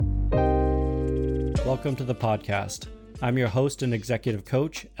welcome to the podcast. I'm your host and executive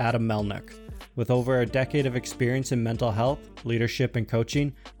coach, Adam Melnick. With over a decade of experience in mental health, leadership, and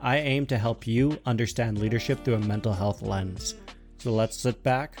coaching, I aim to help you understand leadership through a mental health lens. So let's sit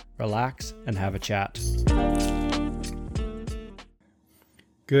back, relax, and have a chat.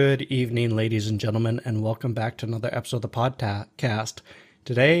 Good evening, ladies and gentlemen, and welcome back to another episode of the podcast.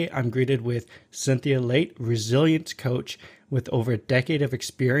 Today, I'm greeted with Cynthia Late, resilience coach with over a decade of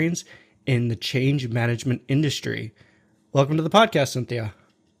experience in the change management industry. Welcome to the podcast, Cynthia.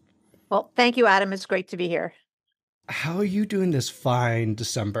 Well, thank you, Adam. It's great to be here. How are you doing this fine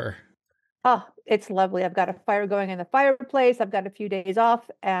December? Oh, it's lovely. I've got a fire going in the fireplace. I've got a few days off,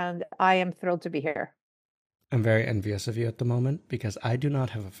 and I am thrilled to be here. I'm very envious of you at the moment because I do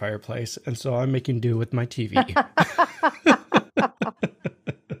not have a fireplace, and so I'm making do with my TV.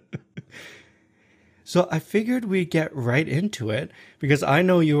 So I figured we'd get right into it because I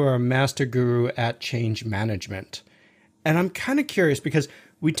know you are a master guru at change management. And I'm kind of curious because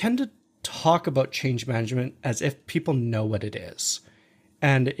we tend to talk about change management as if people know what it is.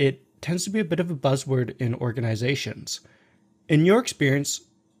 And it tends to be a bit of a buzzword in organizations. In your experience,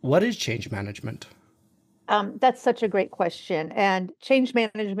 what is change management? That's such a great question. And change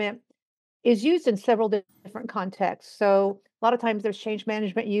management is used in several different contexts. So a lot of times there's change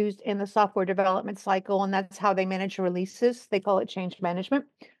management used in the software development cycle, and that's how they manage releases. They call it change management.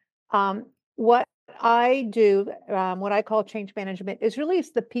 What I do, what I call change management, is really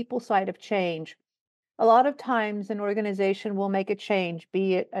it's the people side of change. A lot of times an organization will make a change,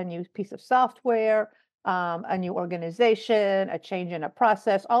 be it a new piece of software, a new organization, a change in a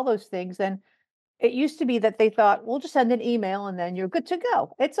process, all those things. And it used to be that they thought, we'll just send an email and then you're good to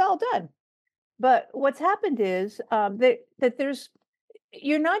go. It's all done. But what's happened is that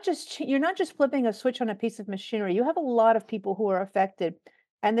you're not just flipping a switch on a piece of machinery. You have a lot of people who are affected,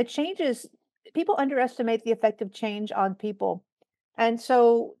 and the changes people underestimate the effect of change on people. And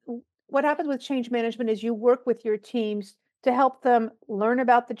so, what happens with change management is you work with your teams to help them learn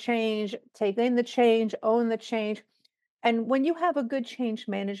about the change, take in the change, own the change. And when you have a good change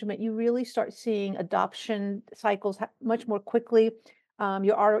management, you really start seeing adoption cycles much more quickly.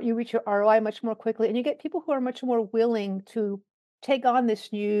 You reach your ROI much more quickly, and you get people who are much more willing to take on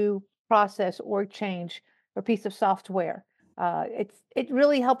this new process or change or piece of software. It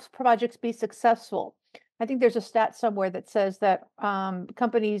really helps projects be successful. I think there's a stat somewhere that says that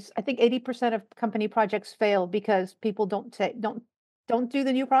companies, I think 80% of company projects fail because people don't do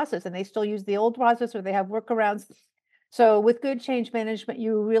the new process and they still use the old process or they have workarounds. So with good change management,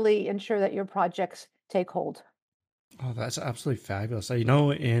 you really ensure that your projects take hold. Oh, that's absolutely fabulous. You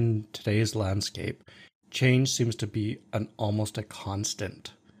know, in today's landscape, change seems to be almost a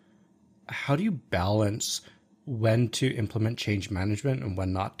constant. How do you balance when to implement change management and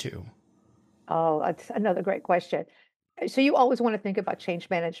when not to? Oh, that's another great question. So you always want to think about change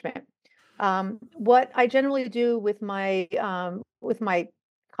management. What I generally do with my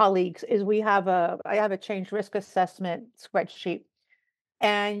colleagues is I have a change risk assessment spreadsheet,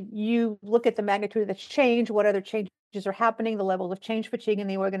 and you look at the magnitude of the change, what other changes are happening, the level of change fatigue in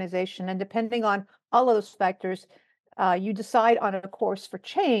the organization, and depending on all of those factors, you decide on a course for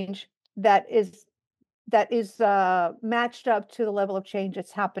change that is matched up to the level of change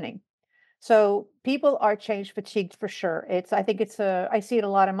that's happening. So people are change fatigued for sure. I see it a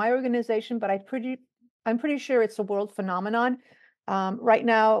lot in my organization, but I'm pretty sure it's a world phenomenon. Right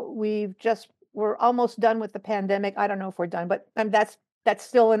now, we're almost done with the pandemic. I don't know if we're done, but that's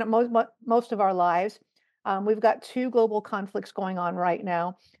still in most of our lives. We've got two global conflicts going on right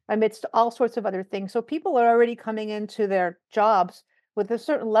now amidst all sorts of other things. So people are already coming into their jobs with a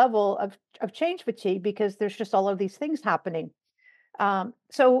certain level of change fatigue because there's just all of these things happening.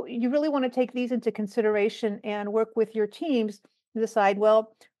 So you really want to take these into consideration and work with your teams to decide,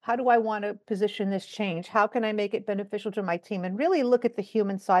 well, how do I want to position this change? How can I make it beneficial to my team? And really look at the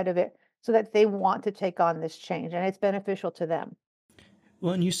human side of it so that they want to take on this change and it's beneficial to them.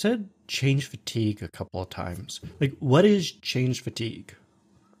 Well, and you said change fatigue a couple of times. Like, what is change fatigue?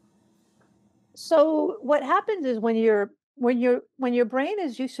 So what happens is when your brain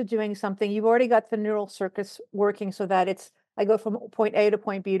is used to doing something, you've already got the neural circuits working so that I go from point A to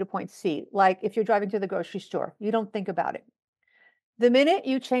point B to point C. Like if you're driving to the grocery store, you don't think about it. The minute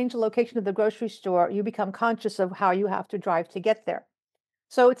you change the location of the grocery store, you become conscious of how you have to drive to get there.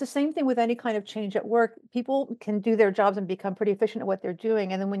 So it's the same thing with any kind of change at work. People can do their jobs and become pretty efficient at what they're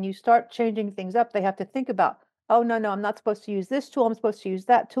doing. And then when you start changing things up, they have to think about, oh, no, I'm not supposed to use this tool. I'm supposed to use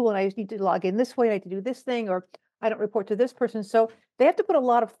that tool. And I just need to log in this way. I need to do this thing, or I don't report to this person. So they have to put a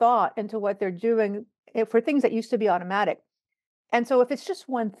lot of thought into what they're doing for things that used to be automatic. And so if it's just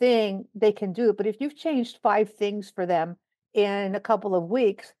one thing, they can do it. But if you've changed 5 things for them in a couple of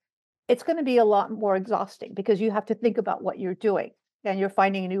weeks, it's going to be a lot more exhausting because you have to think about what you're doing and you're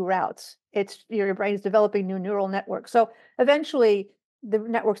finding new routes. It's your brain's developing new neural networks. So eventually the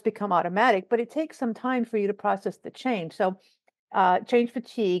networks become automatic, but it takes some time for you to process the change. So change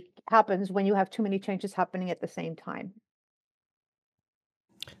fatigue happens when you have too many changes happening at the same time.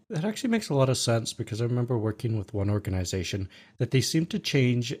 That actually makes a lot of sense because I remember working with one organization that they seemed to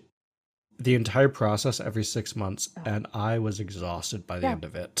change the entire process every 6 months, Oh, and I was exhausted by the yeah. end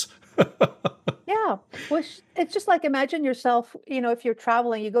of it. Yeah. It's just like imagine yourself, if you're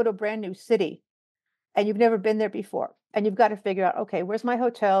traveling, you go to a brand new city and you've never been there before. And you've got to figure out, okay, where's my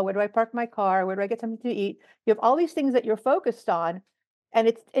hotel? Where do I park my car? Where do I get something to eat? You have all these things that you're focused on.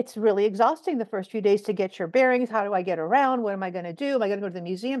 And it's really exhausting the first few days to get your bearings. How do I get around? What am I going to do? Am I going to go to the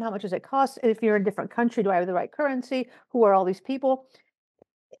museum? How much does it cost? If you're in a different country, do I have the right currency? Who are all these people?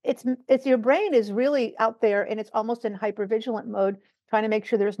 It's your brain is really out there and it's almost in hypervigilant mode, trying to make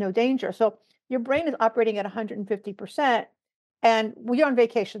sure there's no danger. So your brain is operating at 150%. And you're on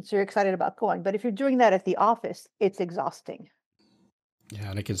vacation, so you're excited about going. But if you're doing that at the office, it's exhausting.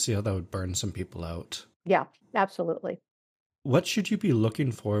 Yeah, and I can see how that would burn some people out. Yeah, absolutely. What should you be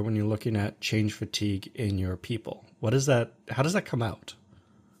looking for when you're looking at change fatigue in your people? What is that? How does that come out?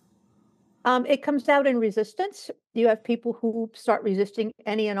 It comes out in resistance. You have people who start resisting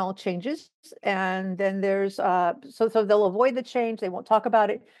any and all changes, and then there's so they'll avoid the change. They won't talk about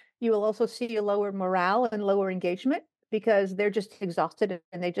it. You will also see a lower morale and lower engagement because they're just exhausted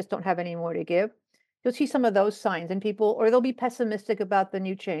and they just don't have any more to give. You'll see some of those signs in people, or they'll be pessimistic about the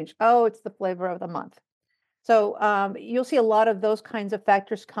new change. Oh, it's the flavor of the month. So you'll see a lot of those kinds of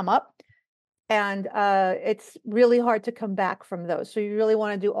factors come up. And it's really hard to come back from those. So you really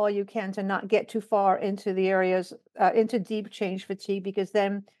want to do all you can to not get too far into the areas, into deep change fatigue, because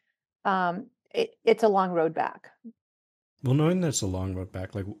then it's a long road back. Well, knowing that it's a long road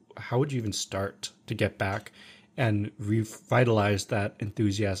back, like how would you even start to get back and revitalize that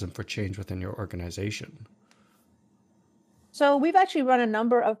enthusiasm for change within your organization? So we've actually run a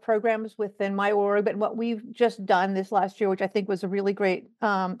number of programs within my org, but what we've just done this last year, which I think was a really great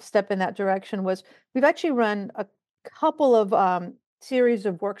step in that direction, was we've actually run a couple of series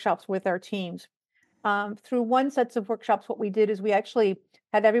of workshops with our teams. Through one sets of workshops, what we did is we actually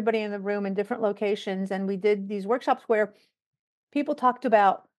had everybody in the room in different locations, and we did these workshops where people talked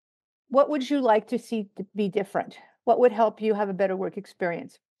about what would you like to see to be different? What would help you have a better work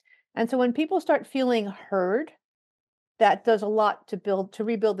experience? And so when people start feeling heard, that does a lot to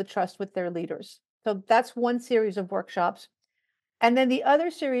rebuild the trust with their leaders. So that's one series of workshops. And then the other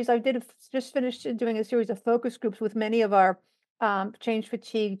series, just finished doing a series of focus groups with many of our change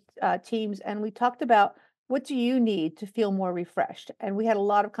fatigue teams, and we talked about what do you need to feel more refreshed. And we had a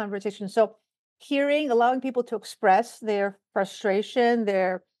lot of conversations. So allowing people to express their frustration,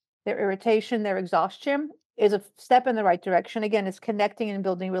 their irritation, their exhaustion is a step in the right direction. Again, it's connecting and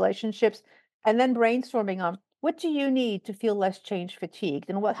building relationships, and then brainstorming on what do you need to feel less change fatigued,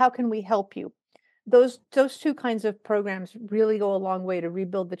 and how can we help you. Those two kinds of programs really go a long way to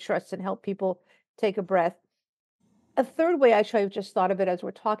rebuild the trust and help people take a breath. A third way I've just thought of it as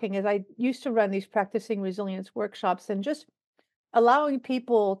we're talking is I used to run these practicing resilience workshops and just allowing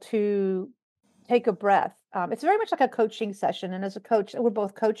people to take a breath. It's very much like a coaching session. And as a coach, we're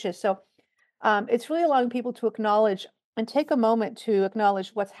both coaches. So it's really allowing people to acknowledge and take a moment to acknowledge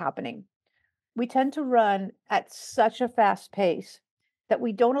what's happening. We tend to run at such a fast pace that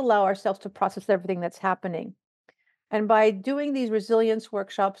we don't allow ourselves to process everything that's happening. And by doing these resilience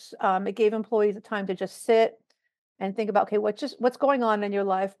workshops, it gave employees the time to just sit and think about, okay, what's going on in your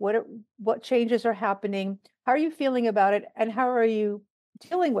life? What changes are happening? How are you feeling about it? And how are you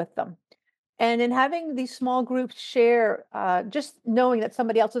dealing with them? And in having these small groups share, just knowing that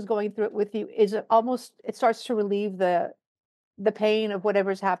somebody else is going through it with you it starts to relieve the pain of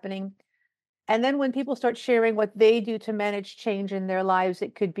whatever's happening. And then when people start sharing what they do to manage change in their lives,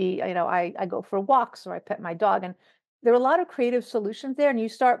 it could be, I go for walks or I pet my dog. And there are a lot of creative solutions there. And you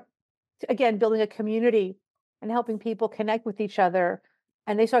start, again, building a community and helping people connect with each other.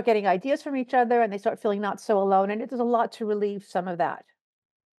 And they start getting ideas from each other and they start feeling not so alone. And it does a lot to relieve some of that.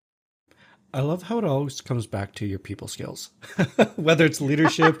 I love how it always comes back to your people skills, whether it's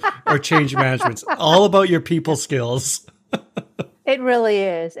leadership or change management. It's all about your people skills. It really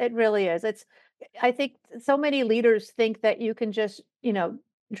is. It really is. I think so many leaders think that you can just,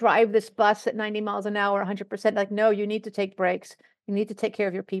 drive this bus at 90 miles an hour, 100%. Like, no, you need to take breaks. You need to take care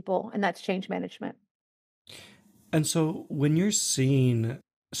of your people. And that's change management. And so when you're seeing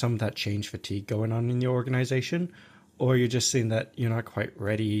some of that change fatigue going on in your organization, or you're just seeing that you're not quite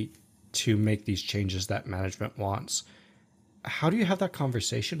ready to make these changes that management wants. How do you have that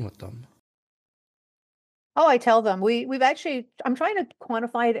conversation with them? Oh, I tell them. We've actually I'm trying to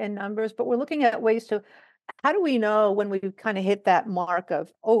quantify it in numbers, but we're looking at ways to how do we know when we've kind of hit that mark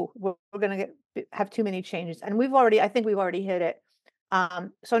of, oh, we're going to have too many changes? And I think we've already hit it.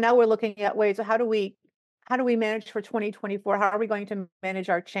 So now we're looking at ways of how do we manage for 2024? How are we going to manage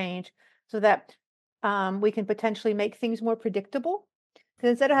our change so that we can potentially make things more predictable? Because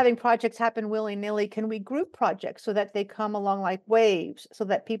instead of having projects happen willy-nilly, can we group projects so that they come along like waves so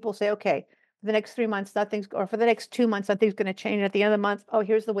that people say, okay, for the next 3 months, or for the next 2 months, nothing's going to change. At the end of the month, oh,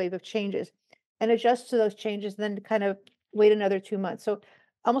 here's the wave of changes and adjust to those changes, then kind of wait another 2 months. So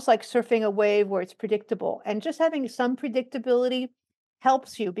almost like surfing a wave where it's predictable. And just having some predictability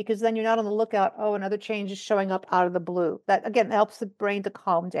helps you because then you're not on the lookout, oh, another change is showing up out of the blue. That again helps the brain to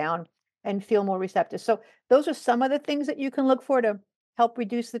calm down and feel more receptive. So those are some of the things that you can look for to help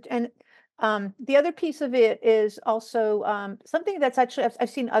reduce the other piece of it is also something that's actually I've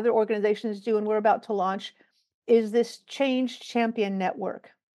seen other organizations do, and we're about to launch, is this Change Champion Network.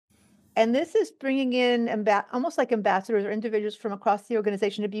 And this is bringing in almost like ambassadors or individuals from across the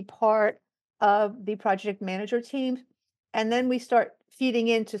organization to be part of the project manager team. And then we start feeding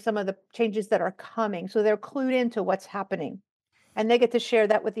into some of the changes that are coming. So they're clued into what's happening and they get to share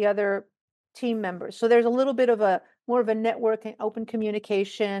that with the other team members. So there's a little bit of a more of a network and open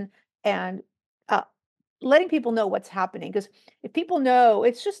communication and uh, letting people know what's happening. Because if people know,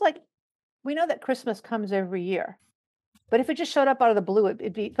 it's just like we know that Christmas comes every year. But if it just showed up out of the blue,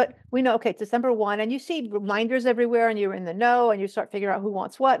 it'd be, but we know, okay, it's December 1, and you see reminders everywhere, and you're in the know, and you start figuring out who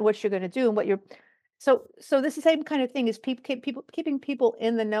wants what and what you're going to do and what you're. So this is the same kind of thing is keeping people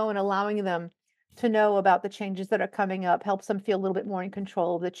in the know and allowing them to know about the changes that are coming up helps them feel a little bit more in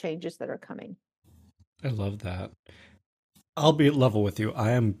control of the changes that are coming. I love that. I'll be level with you.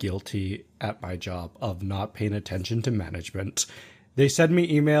 I am guilty at my job of not paying attention to management. They send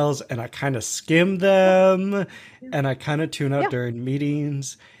me emails and I kind of skim Yeah, them yeah, and I kind of tune out yeah, during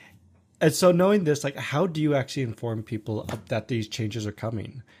meetings. And so knowing this, like, how do you actually inform people that these changes are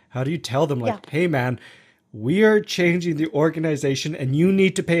coming? How do you tell them, yeah. like, hey, man, we are changing the organization and you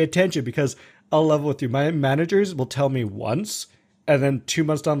need to pay attention? Because I'll level with you. My managers will tell me once, and then 2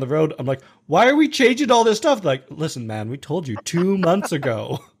 months down the road, I'm like, why are we changing all this stuff? Like, listen, man, we told you 2 months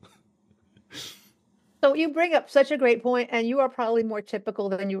ago. So you bring up such a great point, and you are probably more typical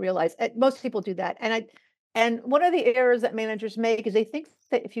than you realize. Most people do that, and one of the errors that managers make is they think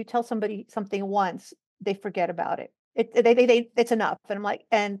that if you tell somebody something once, they forget about it. It's enough. And I'm like,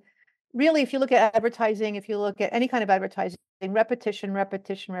 and really, if you look at advertising, if you look at any kind of advertising, repetition,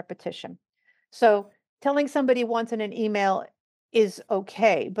 repetition, repetition. So telling somebody once in an email is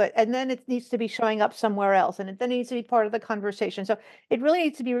okay, but and then it needs to be showing up somewhere else, and it then needs to be part of the conversation. So it really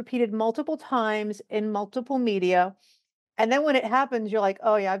needs to be repeated multiple times in multiple media. And then when it happens, you're like,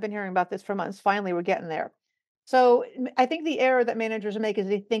 oh, yeah, I've been hearing about this for months. Finally, we're getting there. So I think the error that managers make is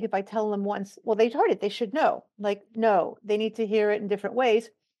they think if I tell them once, well, they heard it, they should know. Like, no, they need to hear it in different ways.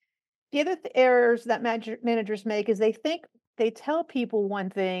 The other errors that managers make is they think they tell people one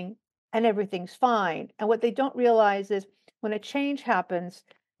thing and everything's fine. And what they don't realize is when a change happens,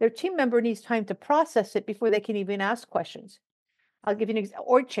 their team member needs time to process it before they can even ask questions. I'll give you an example.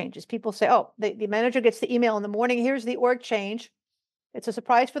 Org changes. People say, oh, the manager gets the email in the morning. Here's the org change. It's a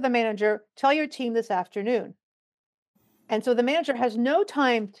surprise for the manager. Tell your team this afternoon. And so the manager has no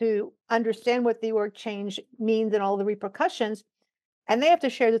time to understand what the org change means and all the repercussions. And they have to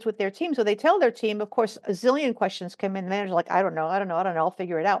share this with their team. So they tell their team, of course, a zillion questions come in. The manager's like, I don't know, I don't know, I don't know, I'll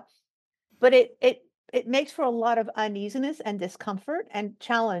figure it out. But it makes for a lot of uneasiness and discomfort and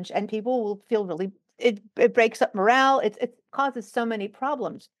challenge. And people will feel really it breaks up morale. It causes so many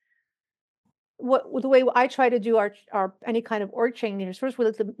problems. The way I try to do our any kind of org change is first we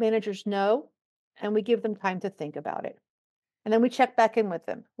let the managers know and we give them time to think about it. And then we check back in with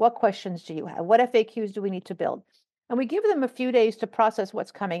them. What questions do you have? What FAQs do we need to build? And we give them a few days to process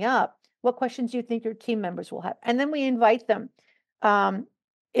what's coming up. What questions do you think your team members will have? And then we invite them. Um,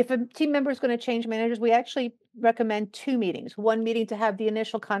 if a team member is going to change managers, we actually recommend two meetings. One meeting to have the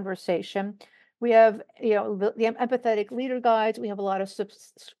initial conversation. We have, the empathetic leader guides. We have a lot of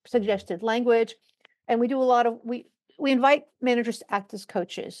suggested language, and we do a lot of we invite managers to act as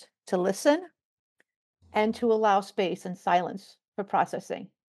coaches to listen and to allow space and silence for processing.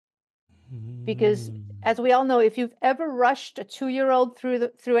 Because as we all know, if you've ever rushed a 2-year-old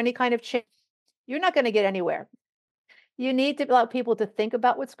through any kind of change, you're not going to get anywhere. You need to allow people to think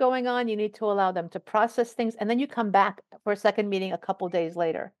about what's going on. You need to allow them to process things, and then you come back for a second meeting a couple days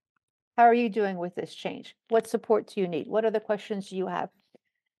later. How are you doing with this change? What support do you need? What other questions do you have?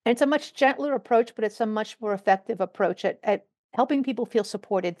 And it's a much gentler approach, but it's a much more effective approach at helping people feel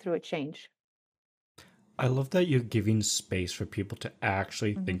supported through a change. I love that you're giving space for people to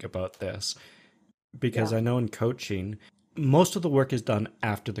actually Mhm. think about this because Yeah, I know in coaching, most of the work is done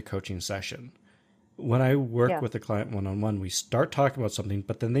after the coaching session. When I work yeah, with a client one on one, we start talking about something,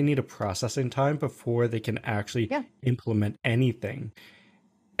 but then they need a processing time before they can actually yeah, implement anything.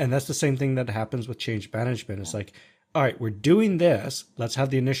 And that's the same thing that happens with change management. It's yeah. like, all right, we're doing this, let's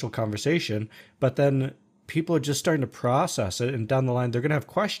have the initial conversation, but then people are just starting to process it, and down the line, they're going to have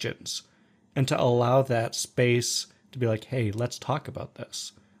questions. And to allow that space to be like, hey, let's talk about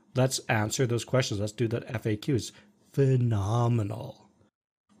this. Let's answer those questions. Let's do the FAQs. Phenomenal.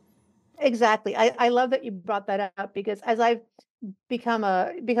 Exactly. I love that you brought that up because as I've become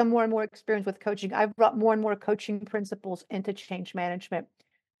more and more experienced with coaching, I've brought more and more coaching principles into change management,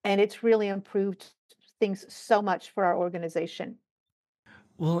 and it's really improved things so much for our organization.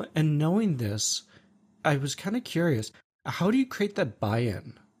 Well, and knowing this, I was kind of curious. How do you create that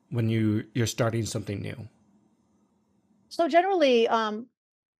buy-in when you're starting something new? So generally,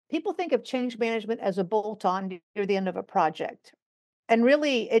 people think of change management as a bolt-on near the end of a project. And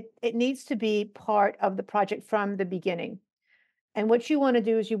really, it needs to be part of the project from the beginning. And what you want to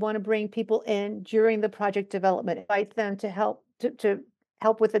do is you want to bring people in during the project development, invite them to help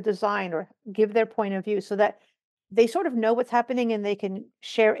with the design or give their point of view so that they sort of know what's happening and they can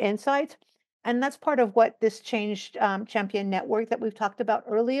share insights. And that's part of what this changed champion network that we've talked about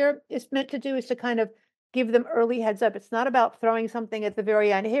earlier is meant to do, is to kind of give them early heads up. It's not about throwing something at the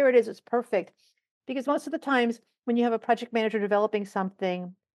very end. Here it is, it's perfect. Because most of the times when you have a project manager developing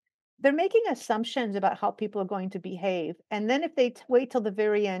something, they're making assumptions about how people are going to behave. And then if they wait till the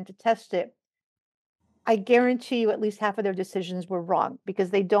very end to test it, I guarantee you at least half of their decisions were wrong because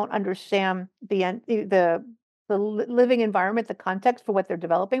they don't understand the living environment, the context for what they're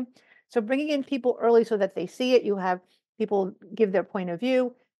developing. So bringing in people early so that they see it, you have people give their point of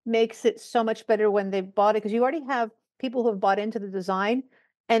view, makes it so much better when they've bought it because you already have people who have bought into the design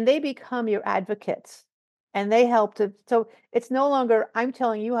and they become your advocates and they help to. So it's no longer I'm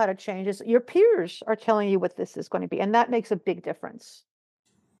telling you how to change, it's your peers are telling you what this is going to be, and that makes a big difference.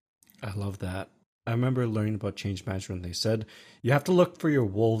 I love that. I remember learning about change management. They said you have to look for your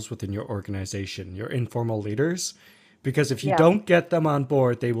wolves within your organization, your informal leaders, because if you Yeah, don't get them on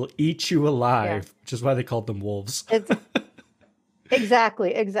board, they will eat you yeah. alive, which is why they called them wolves. It's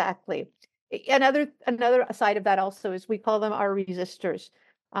exactly, exactly. Another side of that also is we call them our resistors.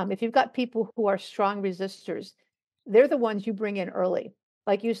 If you've got people who are strong resistors, they're the ones you bring in early.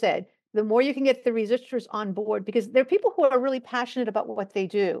 Like you said, the more you can get the resistors on board, because they're people who are really passionate about what they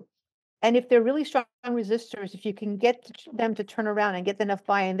do. And if they're really strong resistors, if you can get them to turn around and get enough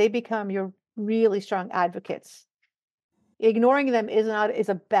buy-in, they become your really strong advocates. Ignoring them is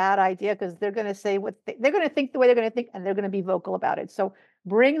a bad idea because they're gonna say what they're gonna think the way they're gonna think, and they're gonna be vocal about it. So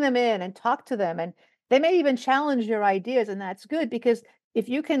bring them in and talk to them, and they may even challenge your ideas, and that's good because if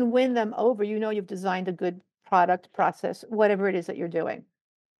you can win them over, you know you've designed a good product, process, whatever it is that you're doing.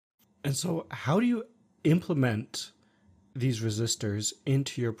 And so, how do you implement these resistors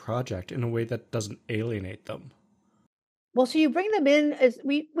into your project in a way that doesn't alienate them? Well, so you bring them in as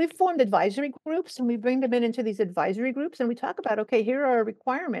we've formed advisory groups and we bring them in into these advisory groups and we talk about, okay, here are our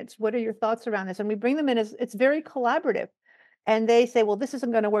requirements. What are your thoughts around this? And we bring them in as it's very collaborative. And they say, well, this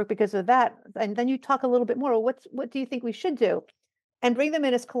isn't going to work because of that. And then you talk a little bit more. Well, what do you think we should do? And bring them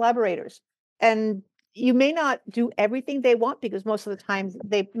in as collaborators. And you may not do everything they want because most of the times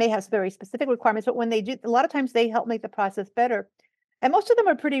they may have very specific requirements, but when they do, a lot of times they help make the process better. And most of them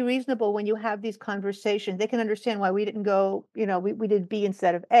are pretty reasonable when you have these conversations. They can understand why we didn't go, we did B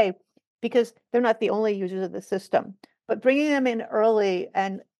instead of A because they're not the only users of the system. But bringing them in early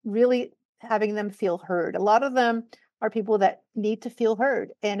and really having them feel heard. A lot of them are people that need to feel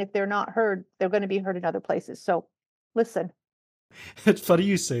heard. And if they're not heard, they're going to be heard in other places. So listen. It's funny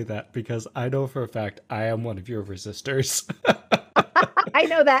you say that because I know for a fact I am one of your resistors. I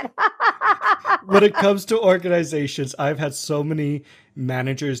know that. When it comes to organizations, I've had so many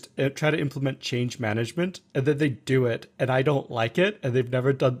managers try to implement change management and then they do it and I don't like it and they've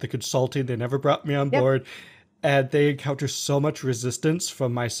never done the consulting, they never brought me on Yep. board and they encounter so much resistance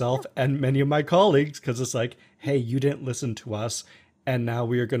from Yeah. myself and many of my colleagues because it's like, hey, you didn't listen to us and now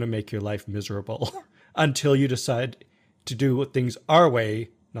we are going to make your life miserable Yeah. until you decide to do things our way,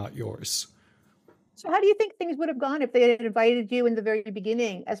 not yours. So how do you think things would have gone if they had invited you in the very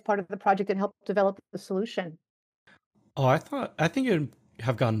beginning as part of the project and helped develop the solution? Oh, I think it would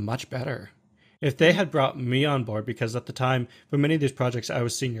have gone much better if they Mhm. had brought me on board because at the time, for many of these projects, I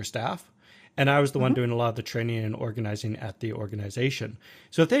was senior staff. And I was the one Mhm. doing a lot of the training and organizing at the organization.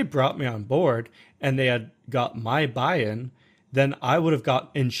 So if they brought me on board and they had got my buy-in, then I would have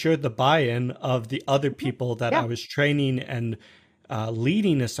got ensured the buy-in of the other Mhm. people that I Yeah. was training and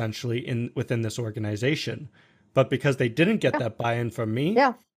leading essentially in within this organization. But because they didn't get Yeah. that buy-in from me,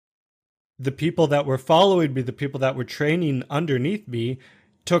 Yeah. the people that were following me, the people that were training underneath me,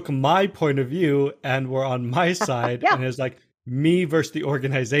 took my point of view and were on my side. Yeah. And it's like me versus the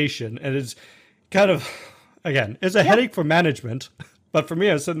organization. And it's kind of, again, it's a Yeah. headache for management. But for me,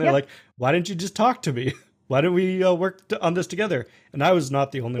 I was sitting there Yeah. like, why didn't you just talk to me? Why don't we on this together? And I was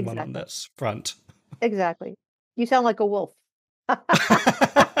not the only one on Exactly. this front. Exactly. You sound like a wolf.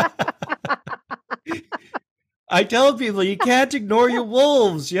 I tell people you can't ignore your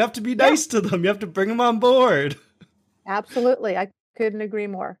wolves. You have to be Yeah. nice to them. You have to bring them on board. Absolutely. I couldn't agree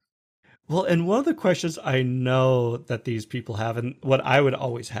more. Well, and one of the questions I know that these people have, and what I would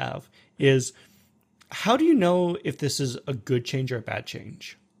always have, is how do you know if this is a good change or a bad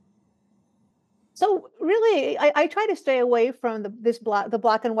change? So really, I try to stay away from the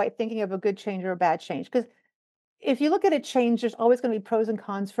black and white thinking of a good change or a bad change. Because if you look at a change, there's always going to be pros and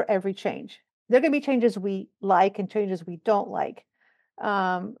cons for every change. There are going to be changes we like and changes we don't like.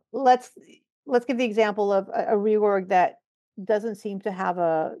 Um, let's let's give the example of a reorg that doesn't seem to have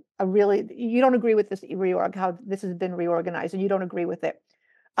a really, you don't agree with this reorg, how this has been reorganized, and you don't agree with it.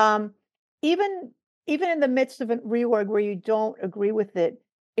 Um, even even in the midst of a reorg where you don't agree with it,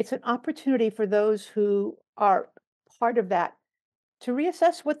 it's an opportunity for those who are part of that to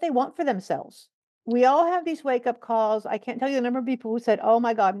reassess what they want for themselves. We all have these wake up calls. I can't tell you the number of people who said, "Oh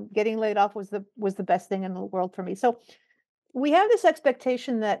my God, getting laid off was the best thing in the world for me." So we have this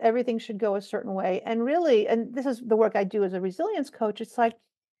expectation that everything should go a certain way, and really, and this is the work I do as a resilience coach. It's like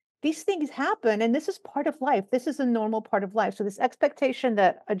these things happen, and this is part of life. This is a normal part of life. So this expectation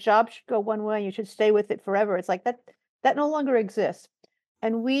that a job should go one way, you should stay with it forever. It's like that no longer exists.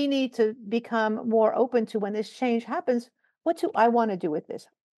 And we need to become more open to when this change happens. What do I want to do with this?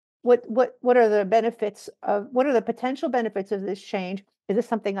 What are the benefits of what are the potential benefits of this change? Is this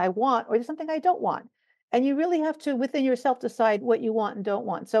something I want or is it something I don't want? And you really have to within yourself decide what you want and don't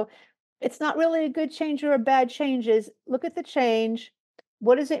want. So it's not really a good change or a bad change. Is look at the change.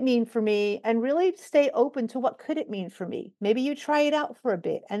 What does it mean for me? And really stay open to what could it mean for me? Maybe you try it out for a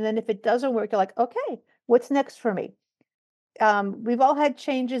bit. And then if it doesn't work, you're like, okay, what's next for me? We've all had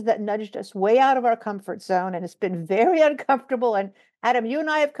changes that nudged us way out of our comfort zone, and it's been very uncomfortable. And Adam, you and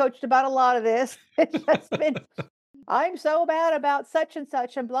I have coached about a lot of this. It's just been, I'm so bad about such and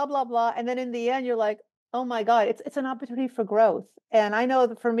blah blah blah. And then in the end, you're like, oh my God, it's an opportunity for growth. And I know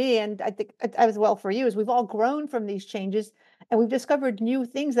that for me, and I think as well for you, is we've all grown from these changes, and we've discovered new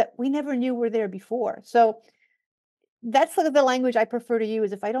things that we never knew were there before. So that's sort of the language I prefer to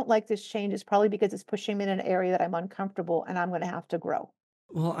use. If I don't like this change, it's probably because it's pushing me in an area that I'm uncomfortable and I'm going to have to grow.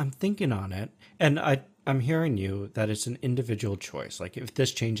 Well, I'm thinking on it, and I'm hearing you that it's an individual choice, like if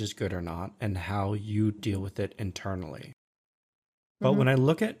this change is good or not, and how you deal with it internally. But Hmm. when I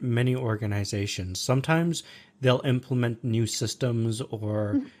look at many organizations, sometimes they'll implement new systems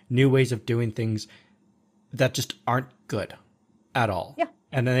or Hmm. new ways of doing things that just aren't good at all. Yeah,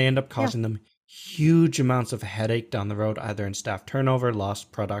 And then they end up yeah, causing them huge amounts of headache down the road, either in staff turnover, lost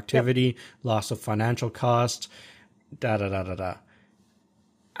yep. productivity, loss of financial cost, da da da da da.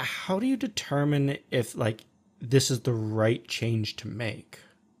 How do you determine if like this is the right change to make?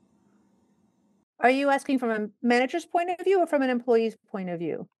 Are you asking from a manager's point of view or from an employee's point of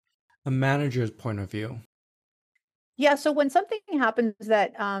view? A manager's point of view. Yeah, so when something happens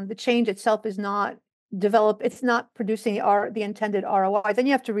that the change itself is not developed, it's not producing the intended ROI, then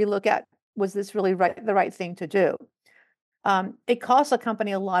you have to relook at was this really the right thing to do? It costs a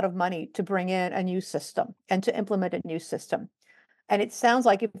company a lot of money to bring in a new system and to implement a new system. And it sounds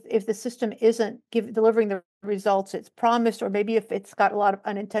like if the system isn't delivering the results it's promised, or maybe if it's got a lot of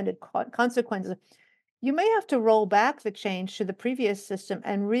unintended consequences, you may have to roll back the change to the previous system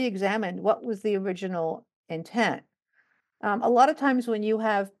and re-examine what was the original intent. A lot of times when you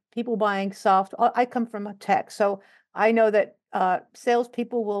have people buying I come from a tech, so I know that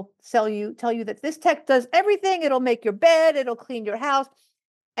salespeople will tell you that this tech does everything. It'll make your bed, it'll clean your house,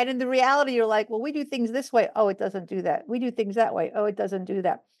 and in the reality, you're like, well, we do things this way. Oh, it doesn't do that. We do things that way. Oh, it doesn't do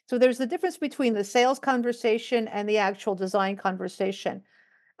that. So there's the difference between the sales conversation and the actual design conversation.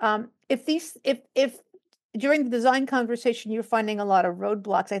 If during the design conversation you're finding a lot of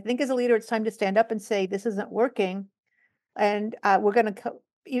roadblocks, I think as a leader, it's time to stand up and say this isn't working and we're going to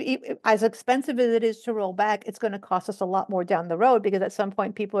as expensive as it is to roll back, it's going to cost us a lot more down the road because at some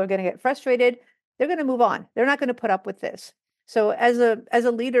point people are going to get frustrated. They're going to move on. They're not going to put up with this. So as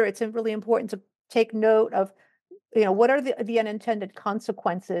a leader, it's really important to take note of, what are the unintended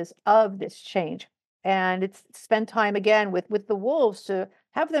consequences of this change? And it's spend time again with the wolves to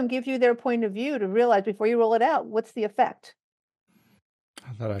have them give you their point of view to realize before you roll it out, what's the effect?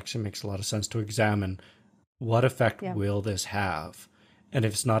 That actually makes a lot of sense to examine what effect Yeah. will this have? And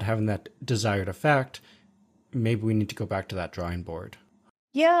if it's not having that desired effect, maybe we need to go back to that drawing board.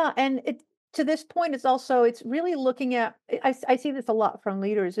 Yeah, and it to this point, it's really looking at I see this a lot from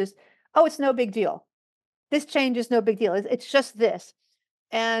leaders is, "Oh, it's no big deal. This change is no big deal. It's just this."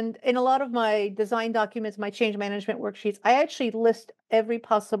 And in a lot of my design documents, my change management worksheets, I actually list every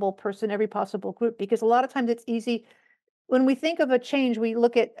possible person, every possible group, because a lot of times it's easy when we think of a change, we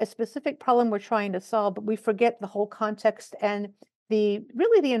look at a specific problem we're trying to solve, but we forget the whole context and the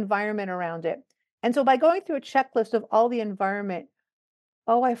environment around it. And so by going through a checklist of all the environment,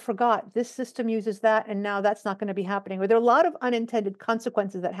 oh, I forgot this system uses that, and now that's not going to be happening. Or there are a lot of unintended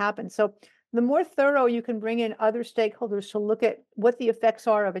consequences that happen. So the more thorough you can bring in other stakeholders to look at what the effects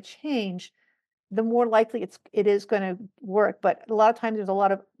are of a change, the more likely it is going to work. But a lot of times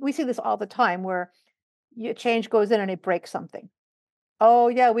we see this all the time where change goes in and it breaks something. Oh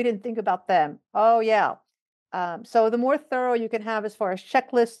yeah, we didn't think about them. Oh yeah. So the more thorough you can have as far as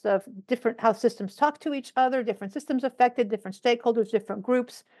checklists of different how systems talk to each other, different systems affected, different stakeholders, different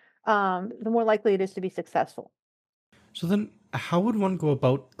groups, the more likely it is to be successful. So then, how would one go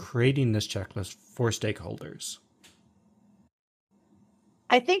about creating this checklist for stakeholders?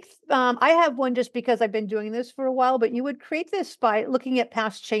 I think I have one just because I've been doing this for a while, but you would create this by looking at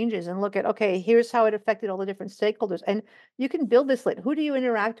past changes and look at, okay, here's how it affected all the different stakeholders. And you can build this list. Who do you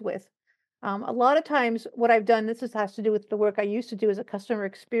interact with? A lot of times, what I've done, has to do with the work I used to do as a customer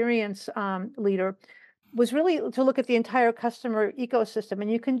experience leader, was really to look at the entire customer ecosystem.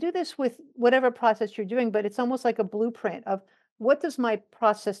 And you can do this with whatever process you're doing, but it's almost like a blueprint of what does my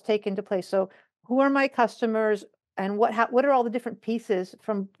process take into place. So, who are my customers, and what are all the different pieces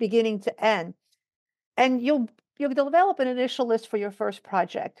from beginning to end? And you'll develop an initial list for your first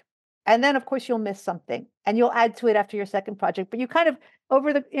project. And then of course you'll miss something and you'll add to it after your second project. But you kind of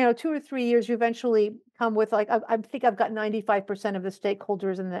over the 2 or 3 years, you eventually come with like I think I've got 95% of the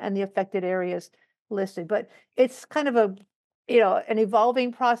stakeholders and the affected areas listed. But it's kind of an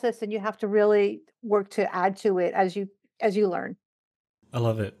evolving process, and you have to really work to add to it as you learn. I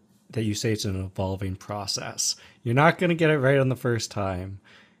love it that you say it's an evolving process. You're not going to get it right on the first time.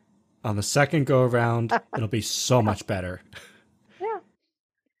 On the second go around, it'll be so Yeah, much better. yeah.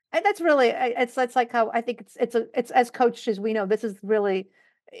 And that's really it's like how I think it's as coaches, we know this is really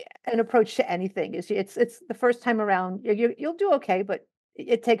an approach to anything. It's the first time around, you'll do okay, but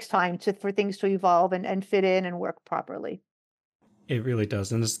it takes time for things to evolve and fit in and work properly. It really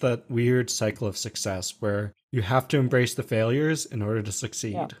does. And it's that weird cycle of success where you have to embrace the failures in order to Yeah,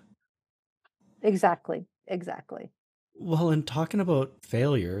 succeed. exactly. Exactly. Well, in talking about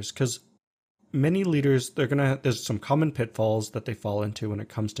failures, because many leaders, there's some common pitfalls that they fall into when it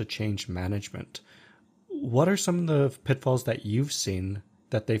comes to change management. What are some of the pitfalls that you've seen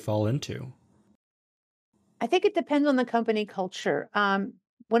that they fall into? I think it depends on the company culture.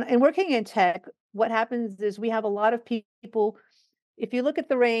 When in working in tech, what happens is we have a lot of people. If you look at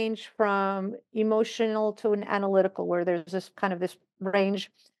the range from emotional to an analytical, where there's this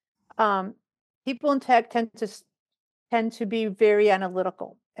range, um, people in tech tend to be very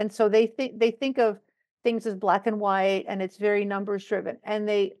analytical, and so they think of things as black and white, and it's very numbers driven, and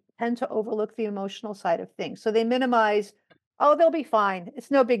they tend to overlook the emotional side of things. So they minimize, oh, they'll be fine.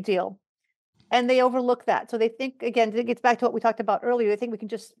 It's no big deal. And they overlook that. So they think, again, it gets back to what we talked about earlier. They think we can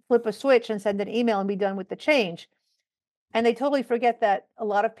just flip a switch and send an email and be done with the change. And they totally forget that a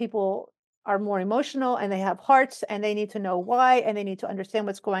lot of people are more emotional and they have hearts and they need to know why and they need to understand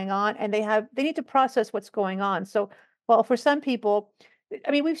what's going on and they need to process what's going on. So, well, for some people,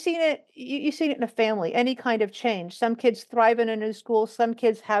 I mean, we've seen it, you've seen it in a family, any kind of change. Some kids thrive in a new school, some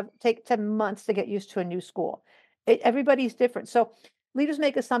kids take 10 months to get used to a new school. Everybody's different. So leaders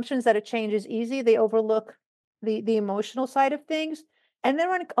make assumptions that a change is easy. They overlook the emotional side of things, and a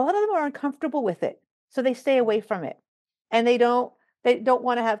lot of them are uncomfortable with it, so they stay away from it, and they don't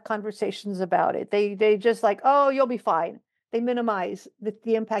want to have conversations about it. They just like, oh, you'll be fine. They minimize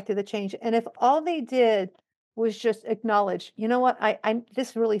the impact of the change, and if all they did was just acknowledge, you know what, I'm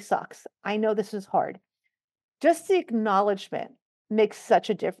this really sucks. I know this is hard. Just the acknowledgement makes such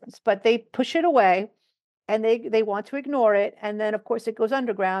a difference, but they push it away and they want to ignore it, and then of course it goes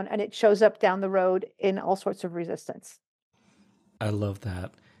underground and it shows up down the road in all sorts of resistance. I love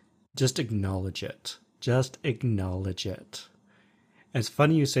that. Just acknowledge it. Just acknowledge it. And it's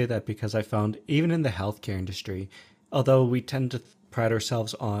funny you say that because I found even in the healthcare industry, Although we tend to pride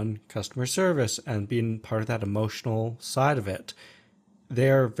ourselves on customer service and being part of that emotional side of it,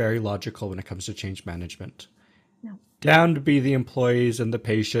 they're very logical when it comes to change management. Yeah. Down to be the employees and the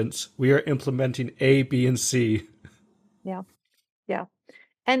patients. We are implementing A, B, and C. Yeah. Yeah.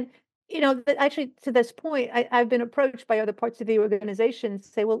 And that actually to this point, I've been approached by other parts of the organization to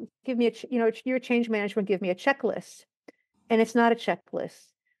say, well, give me your change management, give me a checklist. And it's not a checklist.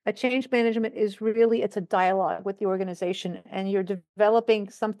 A change management is really, it's a dialogue with the organization, and you're developing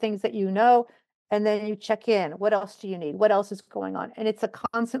some things that and then you check in. What else do you need? What else is going on? And it's a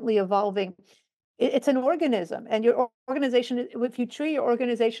constantly evolving, it's an organism. And your organization, if you treat your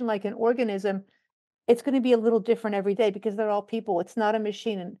organization like an organism, it's going to be a little different every day because they're all people. It's not a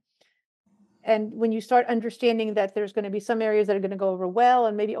machine. And when you start understanding that there's going to be some areas that are going to go over well,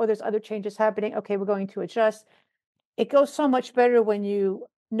 and maybe, oh, there's other changes happening. Okay, we're going to adjust. It goes so much better when you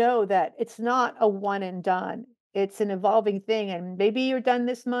know that it's not a one and done. It's an evolving thing. And maybe you're done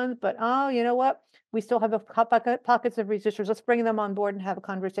this month, but oh, you know what? We still have pockets of resistors. Let's bring them on board and have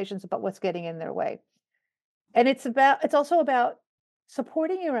conversations about what's getting in their way. And it's also about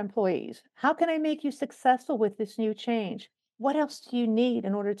supporting your employees. How can I make you successful with this new change? What else do you need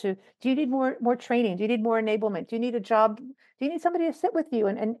in order to, do you need more training? Do you need more enablement? Do you need a job? Do you need somebody to sit with you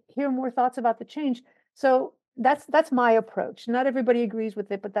and hear more thoughts about the change? So that's my approach. Not everybody agrees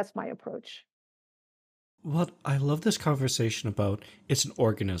with it, but that's my approach. What I love this conversation about, it's an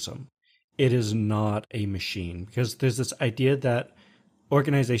organism. It is not a machine, because there's this idea that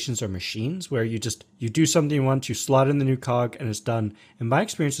organizations are machines where you do something once, you slot in the new cog, and it's done. In my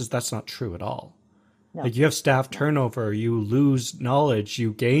experiences, that's not true at all. No, Like, you have staff no. turnover, you lose knowledge,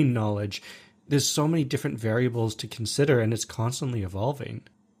 you gain knowledge. There's so many different variables to consider, and it's constantly evolving.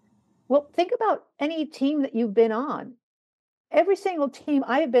 Well, think about any team that you've been on. Every single team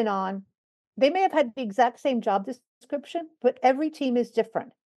I've been on, they may have had the exact same job description, but every team is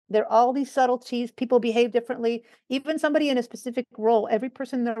different. There are all these subtleties. People behave differently. Even somebody in a specific role, every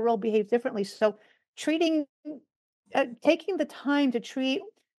person in their role behaves differently. So, treating, taking the time to treat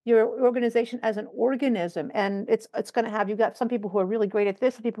your organization as an organism, and it's going to have, you've got some people who are really great at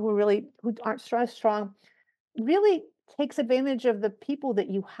this, some people who aren't strong, really takes advantage of the people that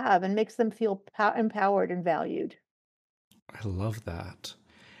you have and makes them feel empowered and valued. I love that.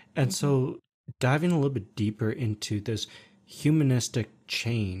 And Mhm. so, diving a little bit deeper into this humanistic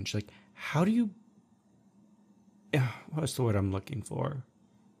change, like, how do you, what's the word I'm looking for?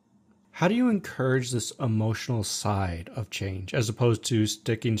 How do you encourage this emotional side of change as opposed to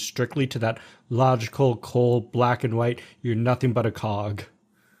sticking strictly to that logical, cold, black and white, you're nothing but a cog?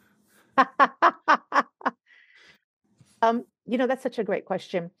 That's such a great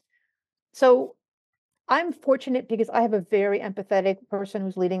question. So I'm fortunate because I have a very empathetic person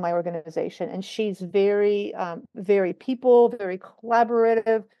who's leading my organization, and she's very very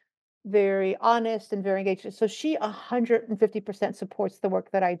collaborative, very honest, and very engaged. So she 150% supports the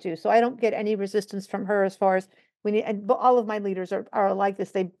work that I do. So I don't get any resistance from her as far as we need. And but all of my leaders are like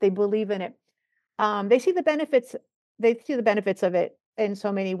this. They believe in it. They see the benefits. They see the benefits of it in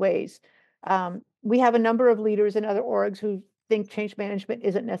so many ways. We have a number of leaders in other orgs who think change management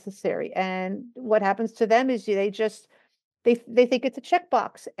isn't necessary, and what happens to them is they think it's a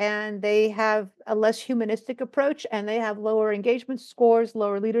checkbox, and they have a less humanistic approach, and they have lower engagement scores,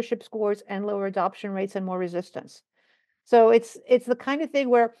 lower leadership scores, and lower adoption rates and more resistance. So it's the kind of thing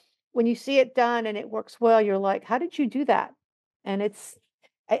where when you see it done and it works well, you're like, how did you do that? And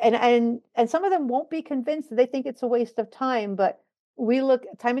and some of them won't be convinced. They think it's a waste of time, but we look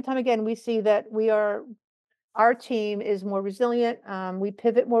time and time again, we see that our team is more resilient. We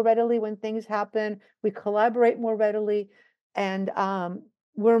pivot more readily when things happen. We collaborate more readily, and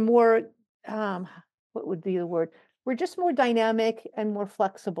we're more, um, what would be the word? We're just more dynamic and more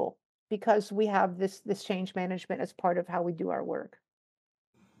flexible because we have this change management as part of how we do our work.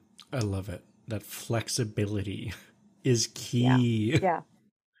 I love it. That flexibility is Yeah, key. yeah,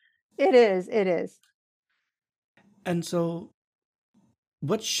 it is. It is. And so,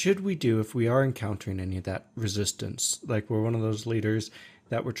 what should we do if we are encountering any of that resistance? Like, we're one of those leaders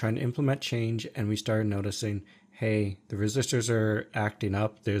that we're trying to implement change and we started noticing, hey, the resistors are acting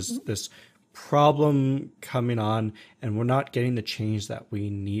up. There's Mhm. this problem coming on and we're not getting the change that we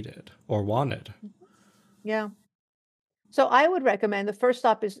needed or wanted. Yeah. So I would recommend the first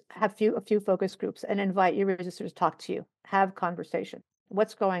stop is have a few focus groups and invite your resistors to talk to you, have conversation.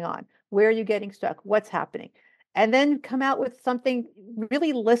 What's going on? Where are you getting stuck? What's happening? And then come out with something,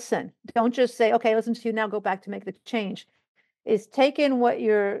 really listen. Don't just say, okay, listen to you now, go back to make the change. Is take in what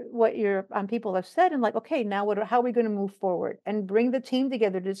your people have said and like, okay, now how are we going to move forward and bring the team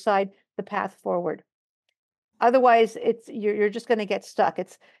together to decide the path forward. Otherwise, you're just going to get stuck.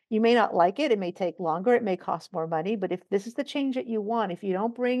 You may not like it. It may take longer. It may cost more money. But if this is the change that you want, if you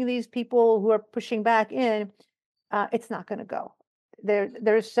don't bring these people who are pushing back in, it's not going to go.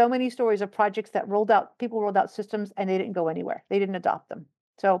 There's so many stories of projects that people rolled out systems and they didn't go anywhere. They didn't adopt them.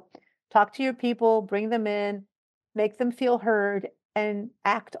 So talk to your people, bring them in, make them feel heard, and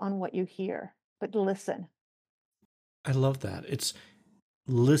act on what you hear. But listen. I love that. It's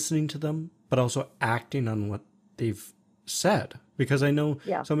listening to them, but also acting on what they've said. Because I know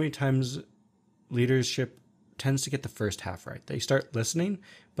Yeah, so many times leadership tends to get the first half right. They start listening,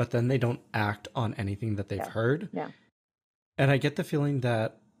 but then they don't act on anything that they've yeah, heard. yeah, And I get the feeling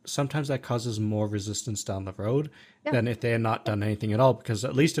that sometimes that causes more resistance down the road yeah. than if they had not done anything at all. Because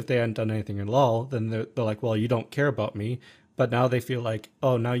at least if they hadn't done anything at all, then they're like, well, you don't care about me. But now they feel like,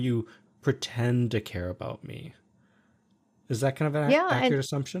 oh, now you pretend to care about me. Is that kind of an Yeah, and accurate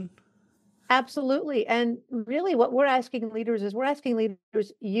assumption? absolutely. And really what we're asking leaders is we're asking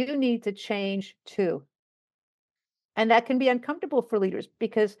leaders, you need to change too. And that can be uncomfortable for leaders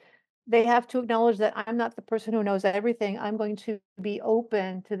because they have to acknowledge that I'm not the person who knows everything. I'm going to be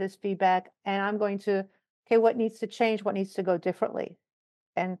open to this feedback and I'm going to, okay, what needs to change? What needs to go differently?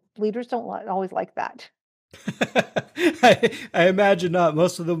 And leaders don't always like that. I imagine not.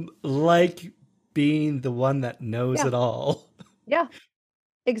 Most of them like being the one that knows Yeah, it all. yeah,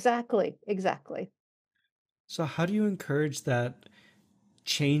 exactly, exactly. So, how do you encourage that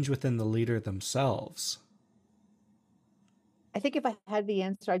change within the leader themselves? I think if I had the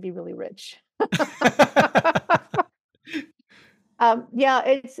answer, I'd be really rich. Yeah,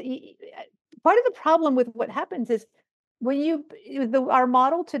 part of the problem with what happens is when our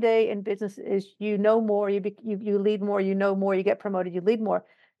model today in business is you know more, you lead more, you know more, you get promoted, you lead more.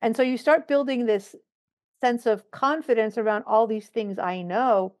 And so you start building this sense of confidence around all these things I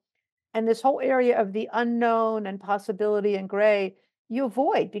know. And this whole area of the unknown and possibility and gray, you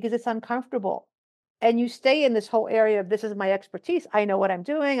avoid because it's uncomfortable. And you stay in this whole area of this is my expertise. I know what I'm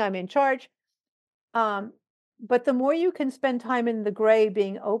doing. I'm in charge. Um, but the more you can spend time in the gray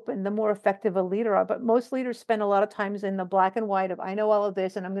being open, the more effective a leader are. But most leaders spend a lot of times in the black and white of I know all of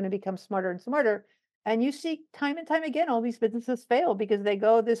this and I'm going to become smarter and smarter. And you see time and time again, all these businesses fail because they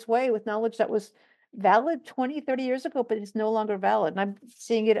go this way with knowledge that was valid 20, 30 years ago, but it's no longer valid. And I'm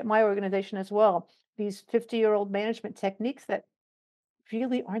seeing it at my organization as well. These 50-year-old management techniques that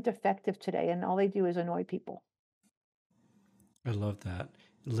really aren't effective today. And all they do is annoy people. I love that.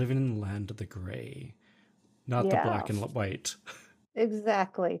 Living in the land of the gray, not the Yeah, black and white.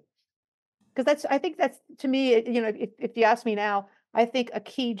 exactly. Because I think that's to me, if you ask me now, I think a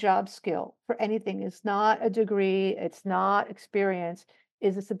key job skill for anything is not a degree, it's not experience,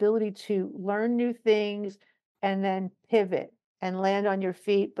 is this ability to learn new things and then pivot and land on your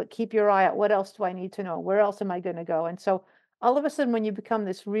feet, but keep your eye out. What else do I need to know? Where else am I going to go? And so all of a sudden, when you become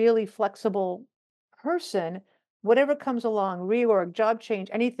this really flexible person, whatever comes along, reorg, job change,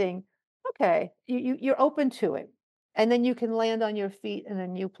 anything, okay, you're open to it. And then you can land on your feet in a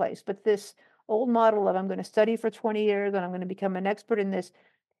new place. But this old model of I'm going to study for 20 years and I'm going to become an expert in this,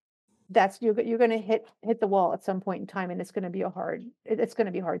 that's you're going to hit the wall at some point in time, and it's going to be it's going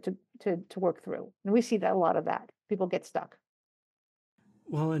to be hard to work through. And we see that a lot of that. People get stuck.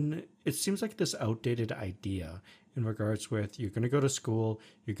 Well, and it seems like this outdated idea in regards with you're going to go to school,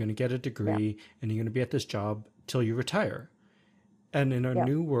 you're going to get a Yeah. degree, and you're going to be at this job till you retire. And in our Yeah.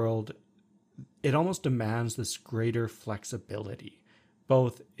 new world, it almost demands this greater flexibility,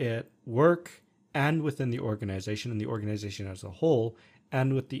 both at work and within the organization and the organization as a whole,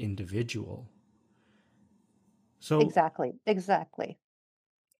 and with the individual. So, Exactly. Exactly.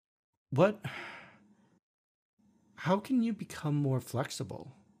 what, how can you become more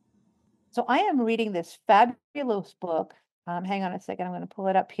flexible? So I am reading this fabulous book. Hang on a second. I'm going to pull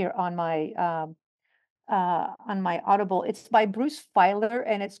it up here on my Audible. It's by Bruce Feiler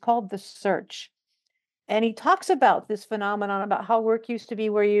and it's called The Search. And he talks about this phenomenon about how work used to be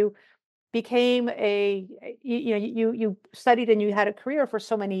where you became you studied and you had a career for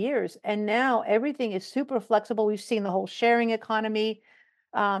so many years, and now everything is super flexible. We've seen the whole sharing economy.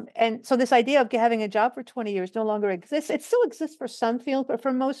 And so this idea of having a job for 20 years no longer exists. It still exists for some fields, but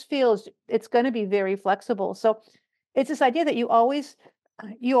for most fields, it's going to be very flexible. So it's this idea that you always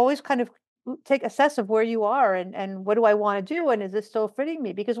kind of take assess of where you are and what do I want to do and is this still fitting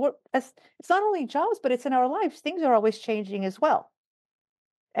me? Because it's not only jobs, but it's in our lives. Things are always changing as well.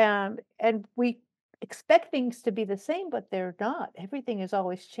 And we expect things to be the same, but they're not. Everything is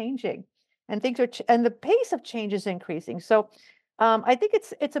always changing, and and the pace of change is increasing. So, I think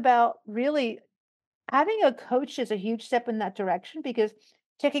it's about really having a coach is a huge step in that direction because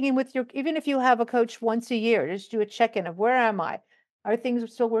checking in with your, even if you have a coach once a year, just do a check-in of where am I? Are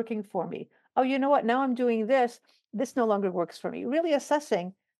things still working for me? Oh, you know what? Now I'm doing this. This no longer works for me. Really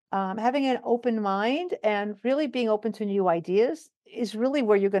assessing, having an open mind and really being open to new ideas is really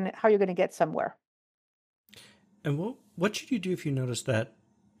where how you're gonna get somewhere. And what should you do if you notice that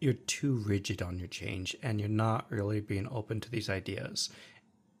you're too rigid on your change and you're not really being open to these ideas?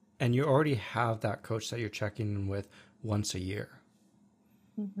 And you already have that coach that you're checking in with once a year.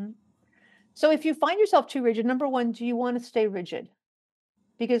 Mhm. So if you find yourself too rigid, number one, do you want to stay rigid?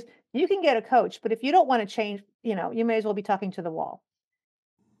 Because you can get a coach, but if you don't want to change, you may as well be talking to the wall.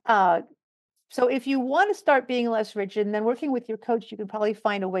 Uh, so if you want to start being less rigid, and then working with your coach, you can probably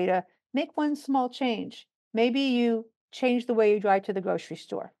find a way to make one small change. Maybe you change the way you drive to the grocery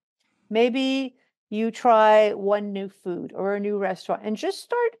store. Maybe you try one new food or a new restaurant and just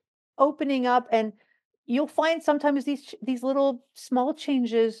start opening up, and you'll find sometimes these little small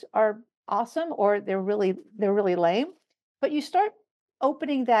changes are awesome, or they're really lame, but you start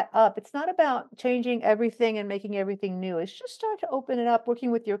opening that up. It's not about changing everything and making everything new. It's just start to open it up,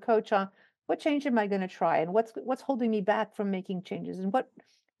 working with your coach on what change am I going to try, and what's holding me back from making changes, and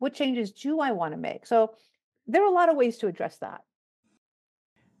what changes do I want to make. So there are a lot of ways to address that.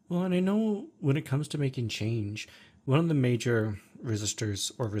 Well, and I know when it comes to making change, one of the major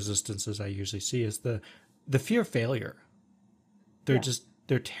resistors or resistances I usually see is the fear of failure. Yeah.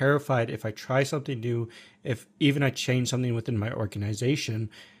 They're terrified if I try something new, if even I change something within my organization,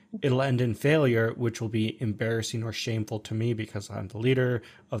 it'll end in failure, which will be embarrassing or shameful to me because I'm the leader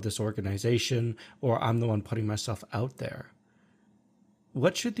of this organization or I'm the one putting myself out there.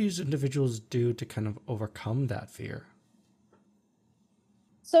 What should these individuals do to kind of overcome that fear?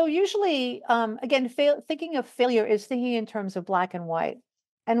 So usually, again, thinking of failure is thinking in terms of black and white.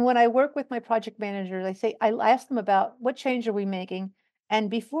 And when I work with my project managers, I ask them about what change are we making? And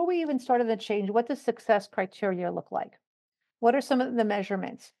before we even started the change, what does success criteria look like? What are some of the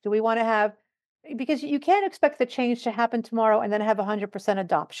measurements? Do we want to have, because you can't expect the change to happen tomorrow and then have 100%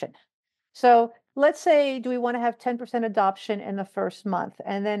 adoption. So let's say, do we want to have 10% adoption in the first month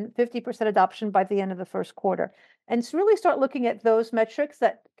and then 50% adoption by the end of the first quarter? And really start looking at those metrics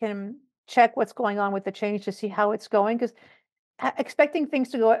that can check what's going on with the change to see how it's going. Because expecting things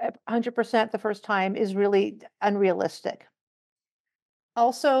to go at 100% the first time is really unrealistic.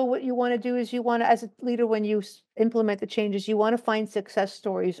 Also, what you want to do is you want to, as a leader, when you implement the changes, you want to find success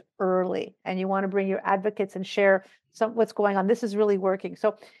stories early, and you want to bring your advocates and share what's going on. This is really working.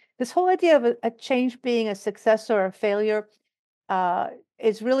 So, this whole idea of a change being a success or a failure uh,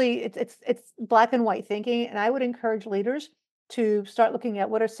 is really it's black and white thinking. And I would encourage leaders to start looking at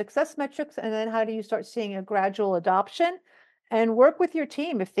what are success metrics, and then how do you start seeing a gradual adoption, and work with your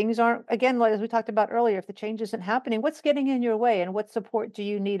team if things aren't, again, like as we talked about earlier, if the change isn't happening, what's getting in your way and what support do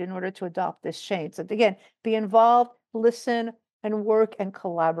you need in order to adopt this change? So again, be involved, listen, and work and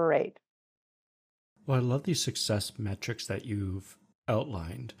collaborate. Well, I love these success metrics that you've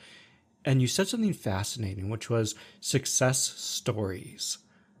outlined. And you said something fascinating, which was success stories.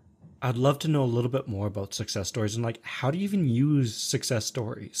 I'd love to know a little bit more about success stories and like how do you even use success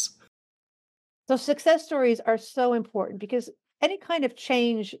stories? So success stories are so important because any kind of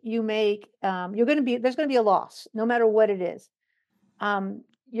change you make, there's going to be a loss, no matter what it is.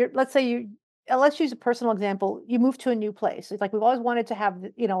 Let's say let's use a personal example. You move to a new place. It's like we've always wanted to have,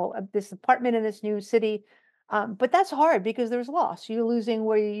 this apartment in this new city. But that's hard because there's loss. You're losing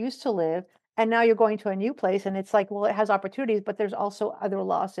where you used to live, and now you're going to a new place. And it's like, well, it has opportunities, but there's also other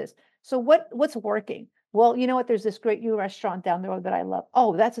losses. So what's working? Well, you know what? There's this great new restaurant down the road that I love.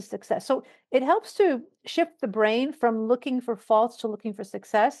 Oh, that's a success. So it helps to shift the brain from looking for faults to looking for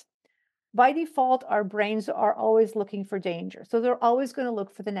success. By default, our brains are always looking for danger. So they're always going to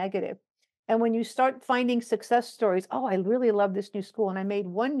look for the negative. And when you start finding success stories, oh, I really love this new school and I made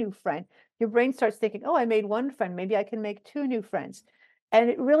one new friend, your brain starts thinking, oh, I made one friend. Maybe I can make two new friends. And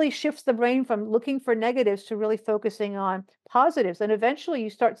it really shifts the brain from looking for negatives to really focusing on positives. And eventually you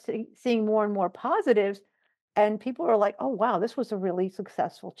start seeing more and more positives. And people are like, oh, wow, this was a really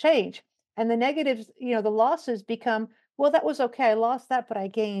successful change. And the negatives, the losses become, well, that was okay. I lost that, but I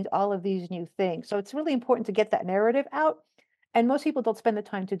gained all of these new things. So it's really important to get that narrative out. And most people don't spend the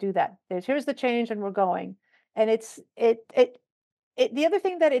time to do that. Here's the change and we're going. And the other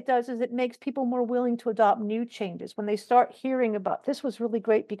thing that it does is it makes people more willing to adopt new changes when they start hearing about this was really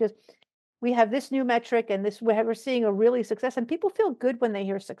great because we have this new metric and we're seeing a really success, and people feel good when they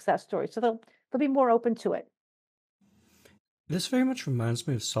hear success stories. So they'll be more open to it. This very much reminds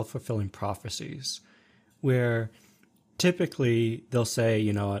me of self fulfilling prophecies, where typically they'll say,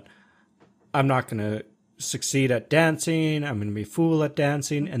 you know what, I'm not going to succeed at dancing, I'm going to be fool at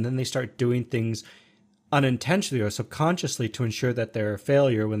dancing, and then they start doing things unintentionally or subconsciously to ensure that they're a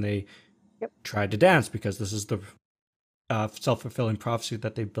failure when they Yep. try to dance, because this is the self-fulfilling prophecy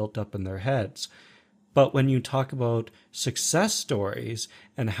that they've built up in their heads. But when you talk about success stories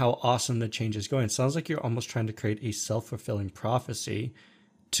and how awesome the change is going, it sounds like you're almost trying to create a self-fulfilling prophecy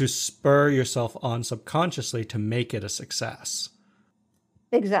to spur yourself on subconsciously to make it a success.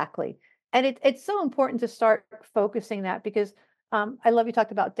 Exactly. And it's so important to start focusing that because I love you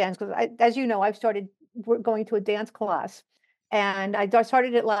talked about dance because as you know, I've started going to a dance class and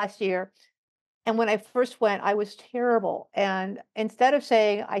started it last year. And when I first went, I was terrible. And instead of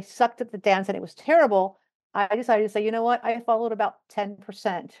saying I sucked at the dance and it was terrible, I decided to say, you know what? I followed about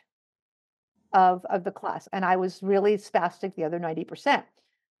 10% of the class and I was really spastic the other 90%.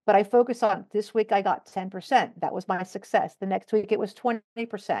 But I focused on this week I got 10%. That was my success. The next week it was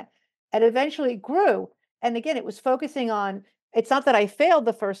 20%. And eventually it grew. And again, it was focusing on it's not that I failed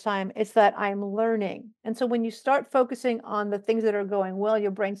the first time, it's that I'm learning. And so when you start focusing on the things that are going well,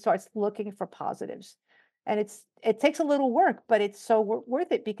 your brain starts looking for positives. And it takes a little work, but it's so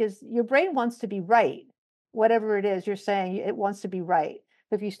worth it because your brain wants to be right. Whatever it is you're saying, it wants to be right.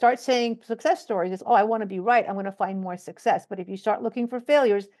 If you start saying success stories, it's, oh, I want to be right. I'm going to find more success. But if you start looking for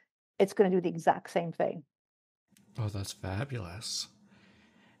failures, it's going to do the exact same thing. Oh, that's fabulous.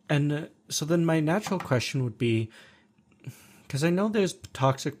 And so then my natural question would be, because I know there's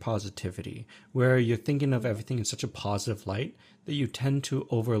toxic positivity, where you're thinking of everything in such a positive light that you tend to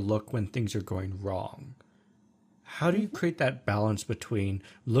overlook when things are going wrong. How do you Mhm. create that balance between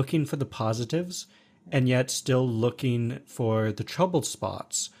looking for the positives and yet still looking for the troubled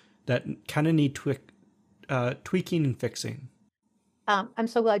spots that kind of need tweaking and fixing? I'm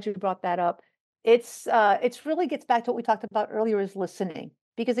so glad you brought that up. It's really gets back to what we talked about earlier is listening.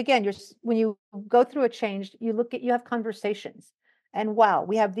 Because again, when you go through a change, you have conversations. And wow,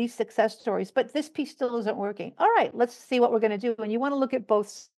 we have these success stories, but this piece still isn't working. All right, let's see what we're going to do. And you want to look at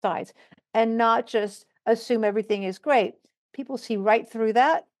both sides and not just assume everything is great. People see right through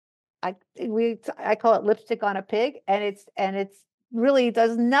that. I call it lipstick on a pig, and it's really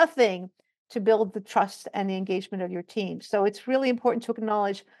does nothing to build the trust and the engagement of your team. So it's really important to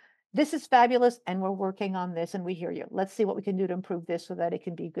acknowledge this is fabulous and we're working on this and we hear you. Let's see what we can do to improve this so that it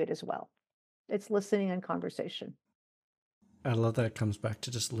can be good as well. It's listening and conversation. I love that it comes back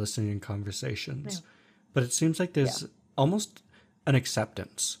to just listening in Yeah. conversations. But it seems like Yeah. there's almost an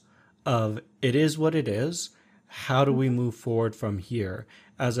acceptance of it is what it is. How do we Mhm. move forward from here?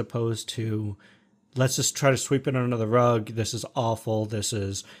 As opposed to let's just try to sweep it under the rug. This is awful.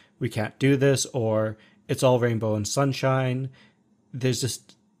 We can't do this, or it's all rainbow and sunshine. There's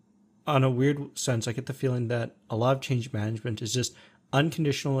just, on a weird sense, I get the feeling that a lot of change management is just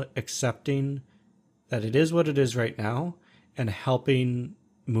unconditional accepting that it is what it is right now and helping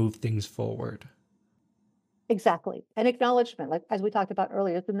move things forward. Exactly. And acknowledgement, like as we talked about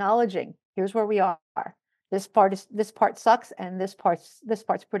earlier, it's acknowledging here's where we are. This part sucks and this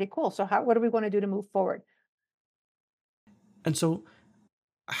part's pretty cool. So what do we want to do to move forward? And so,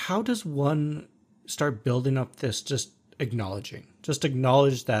 how does one start building up this just acknowledging? Just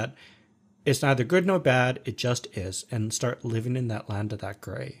acknowledge that it's neither good nor bad, it just is, and start living in that land of that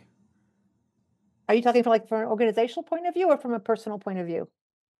gray. Are you talking from an organizational point of view or from a personal point of view?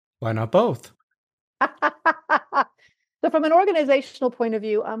 Why not both? So from an organizational point of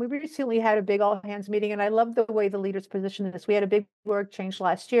view, we recently had a big all hands meeting, and I love the way the leaders positioned this. We had a big org change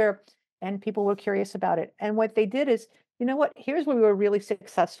last year, and people were curious about it. And what they did is, you know what? Here's where we were really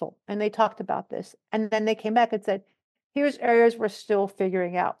successful, and they talked about this. And then they came back and said, "Here's areas we're still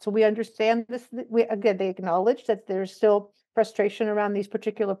figuring out." So we understand this. We again, they acknowledge that there's still frustration around these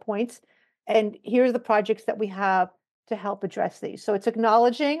particular points, and here are the projects that we have to help address these. So it's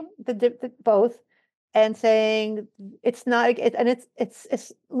acknowledging the both and saying it's not and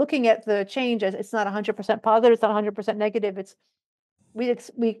it's looking at the change as it's not 100% positive, it's not 100% negative. It's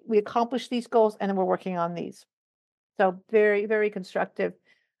we accomplished these goals and then we're working on these. So very, very constructive.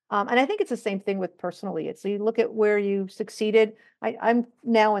 And I think it's the same thing with personally. It's you look at where you succeeded. I'm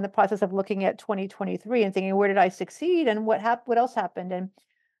now in the process of looking at 2023 and thinking, where did I succeed and what else happened? And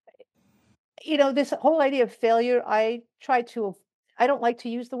this whole idea of failure, I don't like to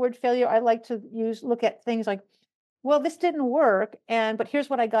use the word failure. I like to look at things like, well, this didn't work, but here's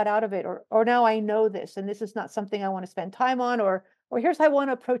what I got out of it, or now I know this, and this is not something I want to spend time on, or here's how I want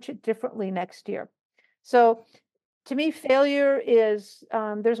to approach it differently next year. So to me, failure is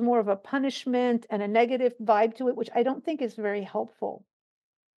there's more of a punishment and a negative vibe to it, which I don't think is very helpful.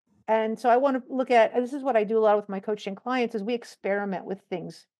 And so I want to look at, and this is what I do a lot with my coaching clients, is we experiment with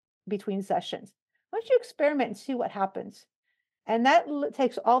things between sessions. Why don't you experiment and see what happens? And that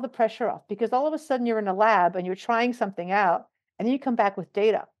takes all the pressure off because all of a sudden you're in a lab and you're trying something out and then you come back with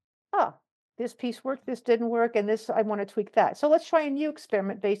data. Oh, this piece worked, this didn't work, and this I want to tweak that. So let's try a new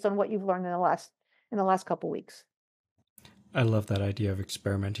experiment based on what you've learned in the last couple weeks. I love that idea of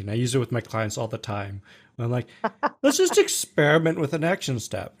experimenting. I use it with my clients all the time. I'm like, let's just experiment with an action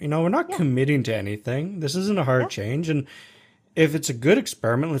step. We're not Yeah, committing to anything. This isn't a hard yeah. change. And if it's a good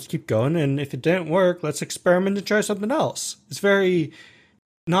experiment, let's keep going. And if it didn't work, let's experiment and try something else. It's very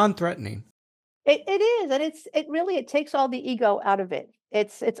non-threatening. It is, and it takes all the ego out of it.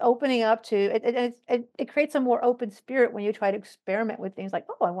 It's opening up to it creates a more open spirit when you try to experiment with things like,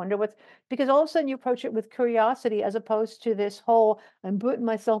 oh, I wonder what's because all of a sudden you approach it with curiosity as opposed to this whole I'm putting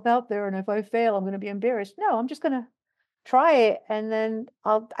myself out there and if I fail, I'm going to be embarrassed. No, I'm just going to try it and then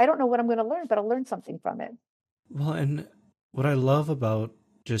I don't know what I'm going to learn, but I'll learn something from it. Well, and what I love about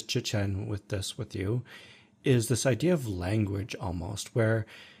just chit-chatting with this with you is this idea of language almost, where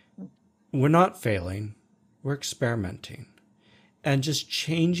we're not failing, we're experimenting. And just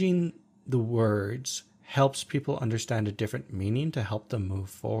changing the words helps people understand a different meaning to help them move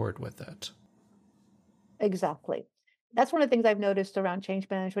forward with it. Exactly. That's one of the things I've noticed around change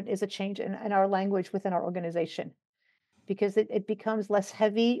management is a change in our language within our organization because it becomes less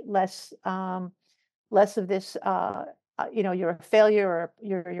heavy, less of this, you're a failure or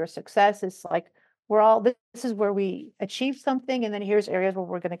you're a success. It's like this is where we achieved something, and then here's areas where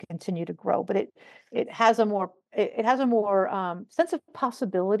we're going to continue to grow. But it has a more sense of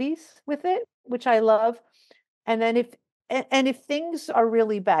possibilities with it, which I love. And then and if things are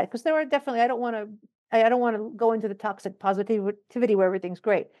really bad, because there are definitely I don't want to go into the toxic positivity where everything's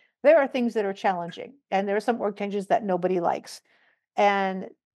great. There are things that are challenging, and there are some org changes that nobody likes. And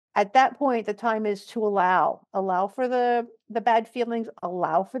at that point, the time is to allow for the bad feelings,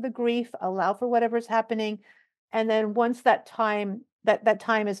 allow for the grief, allow for whatever's happening. And then once that time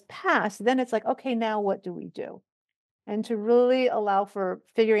is passed, then it's like, okay, now what do we do? And to really allow for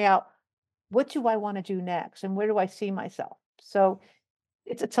figuring out what do I want to do next and where do I see myself? So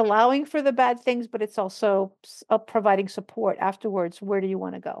it's allowing for the bad things, but it's also providing support afterwards. Where do you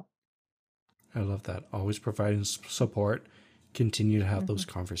want to go? I love that. Always providing support, continue to have those Mhm.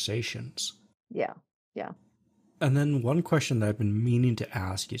 conversations. Yeah. Yeah. And then one question that I've been meaning to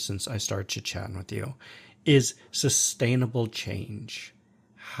ask you since I started chit chatting with you is sustainable change.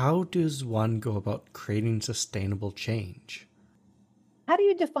 How does one go about creating sustainable change? How do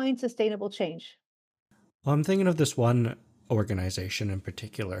you define sustainable change? Well, I'm thinking of this one organization in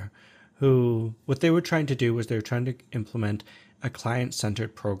particular who, what they were trying to do was they were trying to implement a client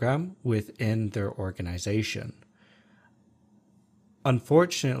centered program within their organization.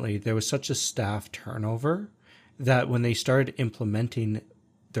 Unfortunately, there was such a staff turnover that when they started implementing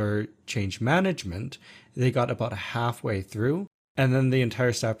their change management, they got about halfway through, and then the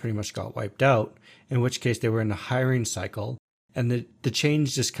entire staff pretty much got wiped out, in which case they were in a hiring cycle. And the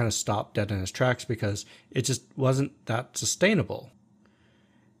change just kind of stopped dead in its tracks because it just wasn't that sustainable.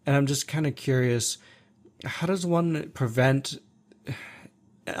 And I'm just kind of curious, how does one prevent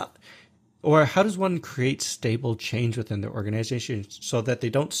or how does one create stable change within their organization so that they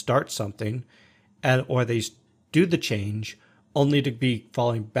don't start something or they do the change only to be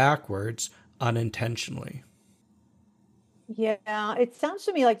falling backwards unintentionally? Yeah, it sounds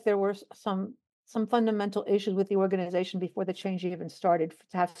to me like there were some fundamental issues with the organization before the change even started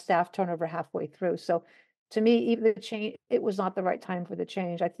to have staff turnover halfway through. So to me, even the change, it was not the right time for the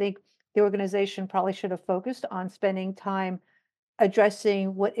change. I think the organization probably should have focused on spending time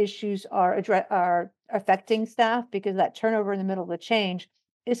addressing what issues are affecting staff because that turnover in the middle of the change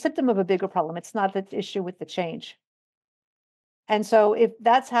is symptom of a bigger problem. It's not the issue with the change. And so if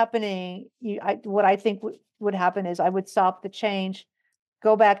that's happening, what I think would happen is I would stop the change,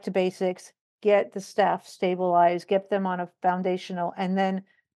 go back to basics, get the staff stabilized, get them on a foundational, and then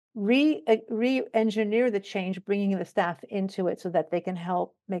re-engineer the change, bringing the staff into it so that they can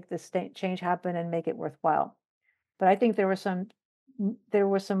help make the change happen and make it worthwhile. But I think there were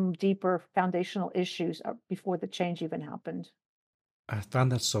some deeper foundational issues before the change even happened. I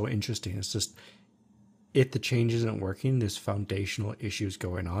found that so interesting. It's just if the change isn't working, there's foundational issues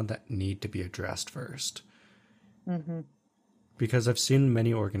going on that need to be addressed first. Hmm. Because I've seen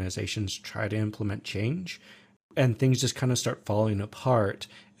many organizations try to implement change and things just kind of start falling apart.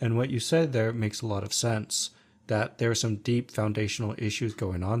 And what you said there makes a lot of sense that there are some deep foundational issues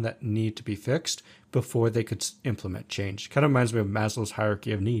going on that need to be fixed before they could implement change. Kind of reminds me of Maslow's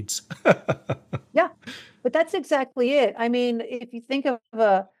hierarchy of needs. Yeah, but that's exactly it. I mean, if you think of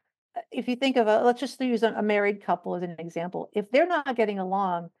a let's just use a married couple as an example. If they're not getting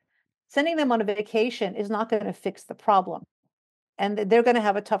along, sending them on a vacation is not going to fix the problem. And they're going to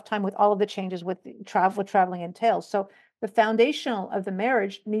have a tough time with all of the changes with what traveling entails. So the foundational of the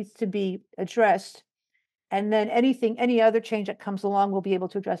marriage needs to be addressed. And then any other change that comes along will be able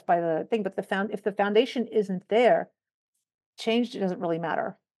to address by the thing. But if the foundation isn't there, change doesn't really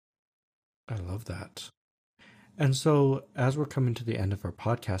matter. I love that. And so, as we're coming to the end of our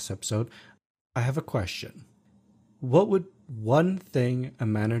podcast episode, I have a question. What would one thing a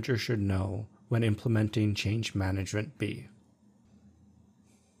manager should know when implementing change management be?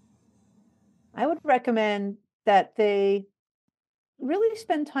 I would recommend that they really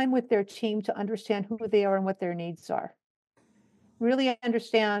spend time with their team to understand who they are and what their needs are. Really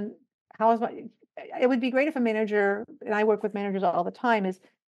understand it would be great if a manager, and I work with managers all the time, is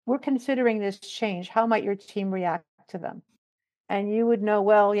we're considering this change. How might your team react to them? And you would know,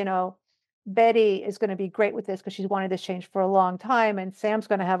 well, Betty is going to be great with this because she's wanted this change for a long time, and Sam's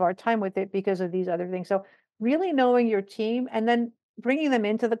going to have a hard time with it because of these other things. So really knowing your team and then bringing them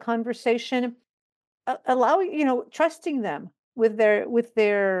into the conversation, allowing, trusting them with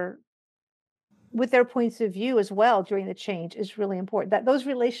their points of view as well during the change is really important. That those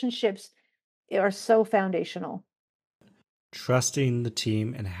relationships are so foundational. Trusting the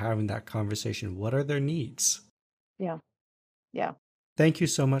team and having that conversation. What are their needs? Yeah. Yeah. Thank you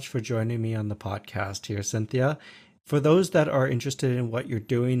so much for joining me on the podcast here, Cynthia. For those that are interested in what you're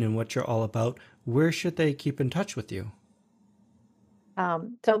doing and what you're all about, where should they keep in touch with you?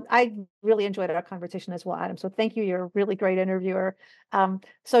 So I really enjoyed our conversation as well, Adam. So thank you. You're a really great interviewer.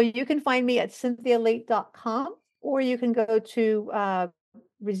 So you can find me at cynthialate.com, or you can go to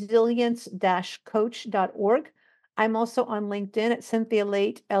resilience-coach.org. I'm also on LinkedIn at Cynthia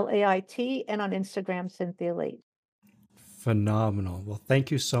Late, Lait, and on Instagram, Cynthia Late. Phenomenal. Well,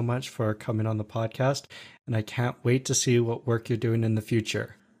 thank you so much for coming on the podcast, and I can't wait to see what work you're doing in the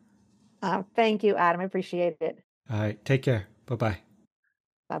future. Thank you, Adam. I appreciate it. All right. Take care. Bye-bye.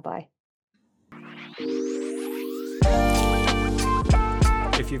 Bye-bye.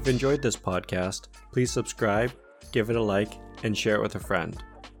 If you've enjoyed this podcast, please subscribe, give it a like, and share it with a friend.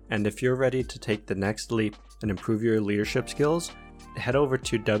 And if you're ready to take the next leap and improve your leadership skills, head over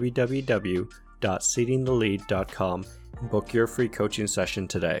to www.seedingthelead.com and book your free coaching session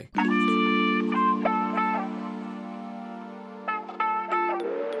today.